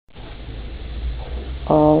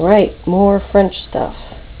Alright, more French stuff.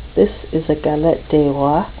 This is a galette des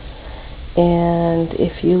rois, and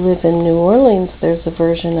if you live in New Orleans, there's a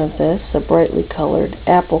version of this, a brightly colored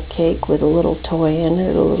apple cake with a little toy in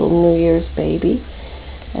it, a little New Year's baby,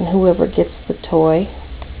 and whoever gets the toy,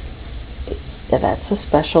 that's a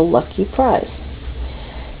special lucky prize.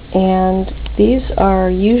 And these are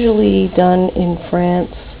usually done in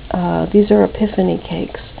France. These are Epiphany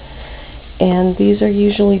cakes, and these are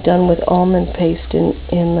usually done with almond paste in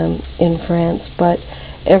them in France, but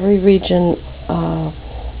every region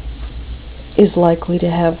is likely to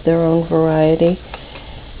have their own variety.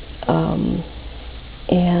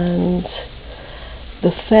 And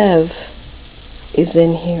the fêve is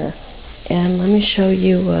in here, and let me show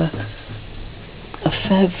you a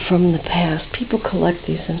fêve from the past. People collect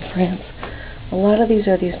these in France. A lot of these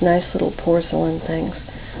are these nice little porcelain things.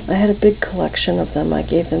 I had a big collection of them. I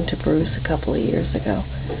gave them to Bruce a couple of years ago.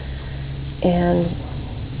 And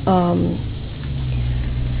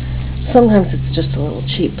sometimes it's just a little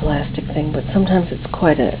cheap plastic thing, but sometimes it's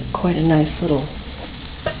quite a nice little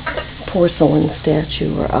porcelain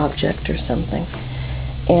statue or object or something.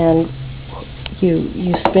 And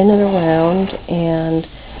you spin it around and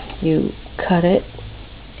you cut it,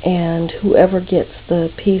 and whoever gets the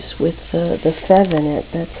piece with the fève in it,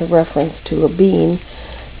 that's a reference to a bean,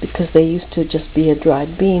 because they used to just be a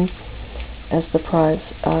dried bean as the prize,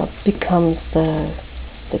 becomes the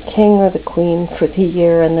king or the queen for the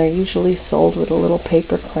year, and they're usually sold with a little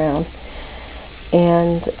paper crown.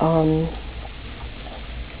 And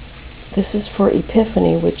this is for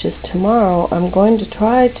Epiphany, which is tomorrow. I'm going to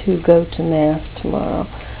try to go to Mass tomorrow,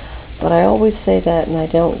 but I always say that and I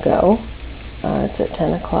don't go. It's at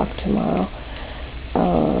 10 o'clock tomorrow.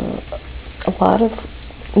 A lot of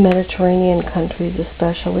Mediterranean countries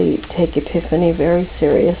especially take Epiphany very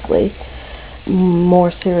seriously, more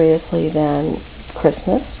seriously than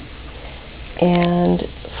Christmas. And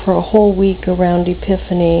for a whole week around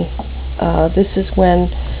Epiphany, this is when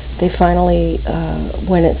they finally,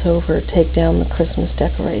 when it's over, take down the Christmas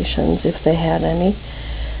decorations, if they had any.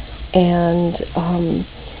 And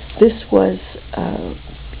this was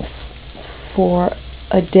for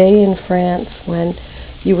a day in France when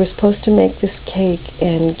you were supposed to make this cake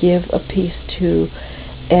and give a piece to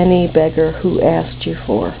any beggar who asked you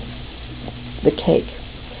for the cake,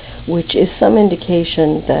 which is some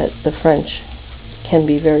indication that the French can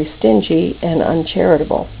be very stingy and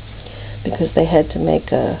uncharitable, because they had to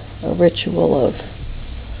make a ritual of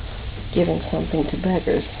giving something to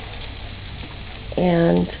beggars.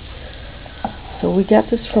 And so we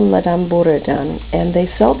got this from Madame Bourredin, and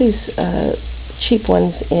they sell these cheap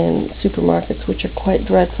ones in supermarkets, which are quite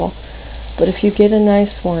dreadful. But if you get a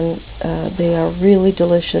nice one, they are really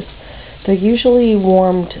delicious. They're usually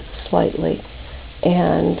warmed slightly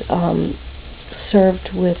and served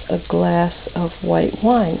with a glass of white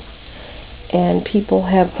wine. And people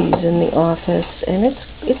have these in the office, and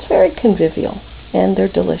it's very convivial, and they're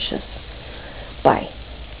delicious. Bye.